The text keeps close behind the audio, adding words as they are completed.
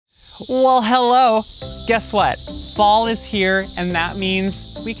Well, hello. Guess what? Fall is here, and that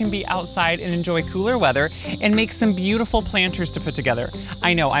means we can be outside and enjoy cooler weather and make some beautiful planters to put together.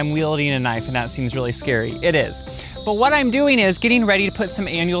 I know I'm wielding a knife and that seems really scary. It is. But what I'm doing is getting ready to put some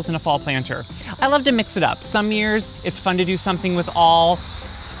annuals in a fall planter. I love to mix it up. Some years it's fun to do something with all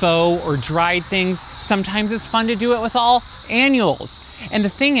faux or dried things. Sometimes it's fun to do it with all annuals. And the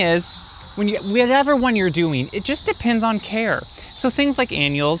thing is, whatever one you're doing, it just depends on care. So things like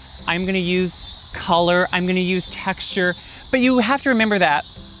annuals, I'm gonna use color, I'm gonna use texture, but you have to remember that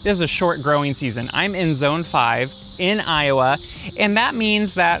this is a short growing season. I'm in zone 5 in Iowa, and that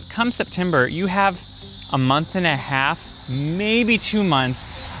means that come September, you have a month and a half, maybe 2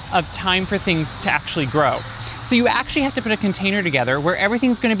 months of time for things to actually grow. So you actually have to put a container together where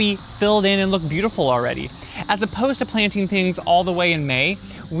everything's gonna be filled in and look beautiful already. As opposed to planting things all the way in May,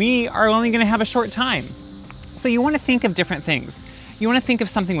 we are only gonna have a short time. So you wanna think of different things. You wanna think of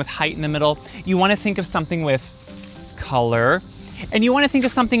something with height in the middle, you wanna think of something with color, and you wanna think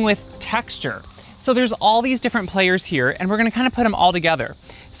of something with texture. So there's all these different players here, and we're gonna kind of put them all together.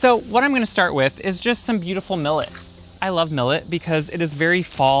 So what I'm gonna start with is just some beautiful millet. I love millet because it is very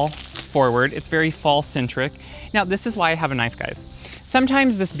fall forward, it's very fall centric. Now this is why I have a knife, guys.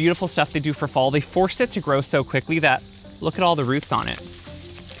 Sometimes this beautiful stuff they do for fall, they force it to grow so quickly that look at all the roots on it.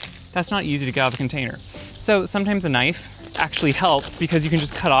 That's not easy to get out of a container. So sometimes a knife actually helps because you can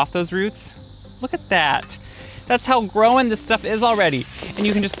just cut off those roots. Look at that. That's how growing this stuff is already. And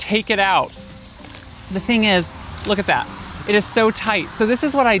you can just take it out. The thing is, look at that. It is so tight. So this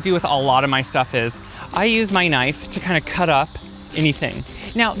is what I do with a lot of my stuff is I use my knife to kind of cut up anything.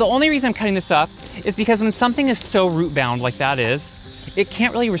 Now, the only reason I'm cutting this up is because when something is so root bound like that is, it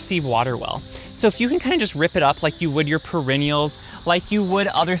can't really receive water well. So if you can kind of just rip it up like you would your perennials, like you would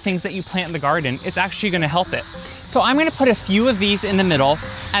other things that you plant in the garden, it's actually gonna help it. So I'm gonna put a few of these in the middle,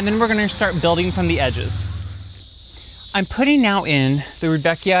 and then we're gonna start building from the edges. I'm putting now in the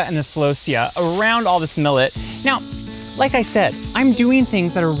Rudbeckia and the Celosia around all this millet. Now, like I said, I'm doing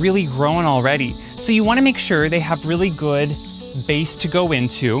things that are really growing already. So you wanna make sure they have really good base to go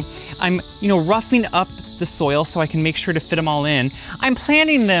into. I'm, roughing up the soil so I can make sure to fit them all in. I'm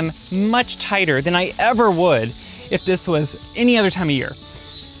planting them much tighter than I ever would if this was any other time of year.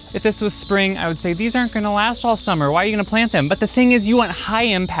 If this was spring, I would say these aren't gonna last all summer. Why are you gonna plant them? But the thing is, you want high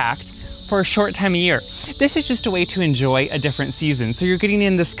impact for a short time of year. This is just a way to enjoy a different season. So you're getting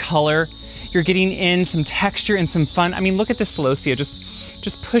in this color, you're getting in some texture and some fun. I mean, look at this Celosia,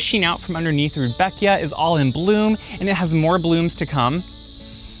 just pushing out from underneath. Rudbeckia is all in bloom, and it has more blooms to come.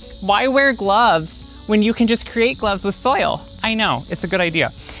 Why wear gloves when you can just create gloves with soil? I know, it's a good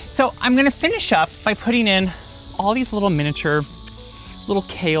idea. So I'm gonna finish up by putting in all these little miniature, little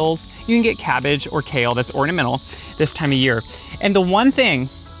kales. You can get cabbage or kale that's ornamental this time of year. And the one thing,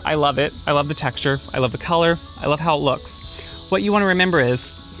 I love it, I love the texture, I love the color, I love how it looks. What you wanna remember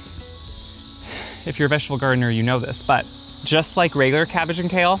is, if you're a vegetable gardener, you know this, but just like regular cabbage and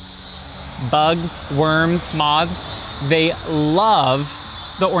kale, bugs, worms, moths, they love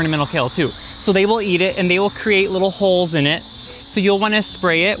the ornamental kale too. So they will eat it and they will create little holes in it. So you'll wanna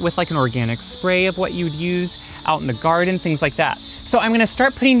spray it with like an organic spray of what you'd use out in the garden, things like that. So I'm gonna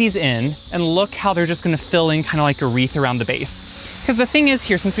start putting these in and look how they're just gonna fill in kind of like a wreath around the base. Because the thing is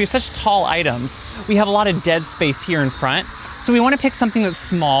here, since we have such tall items, we have a lot of dead space here in front. So we wanna pick something that's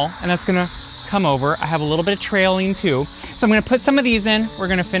small and that's gonna come over. I have a little bit of trailing too. So I'm gonna put some of these in, we're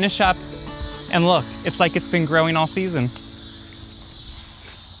gonna finish up, and look, it's like it's been growing all season.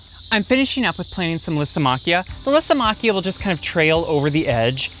 I'm finishing up with planting some Lysimachia. The Lysimachia will just kind of trail over the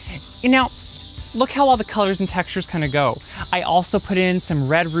edge. And now, look how all the colors and textures kind of go. I also put in some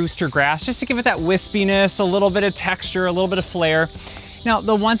red Rooster grass just to give it that wispiness, a little bit of texture, a little bit of flair. Now,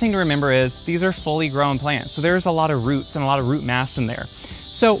 the one thing to remember is these are fully grown plants, so there's a lot of roots and a lot of root mass in there.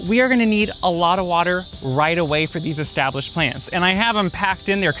 So we are gonna need a lot of water right away for these established plants. And I have them packed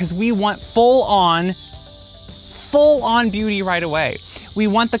in there because we want full on beauty right away. We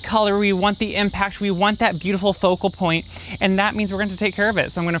want the color, we want the impact, we want that beautiful focal point, and that means we're going to take care of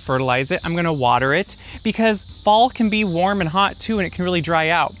it. So I'm gonna fertilize it, I'm gonna water it, because fall can be warm and hot too, and it can really dry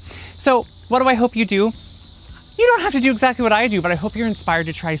out. So what do I hope you do? You don't have to do exactly what I do, but I hope you're inspired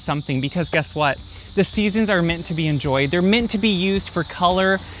to try something, because guess what? The seasons are meant to be enjoyed. They're meant to be used for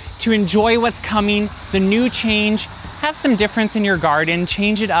color, to enjoy what's coming, the new change. Have some difference in your garden,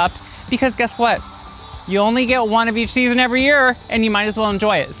 change it up, because guess what? You only get one of each season every year, and you might as well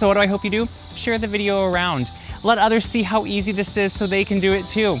enjoy it. So what do I hope you do? Share the video around. Let others see how easy this is so they can do it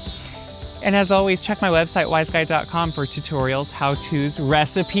too. And as always, check my website, wiseguy.com, for tutorials, how-tos,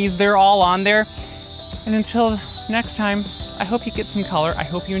 recipes. They're all on there. And until next time, I hope you get some color. I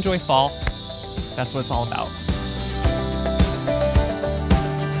hope you enjoy fall. That's what it's all about.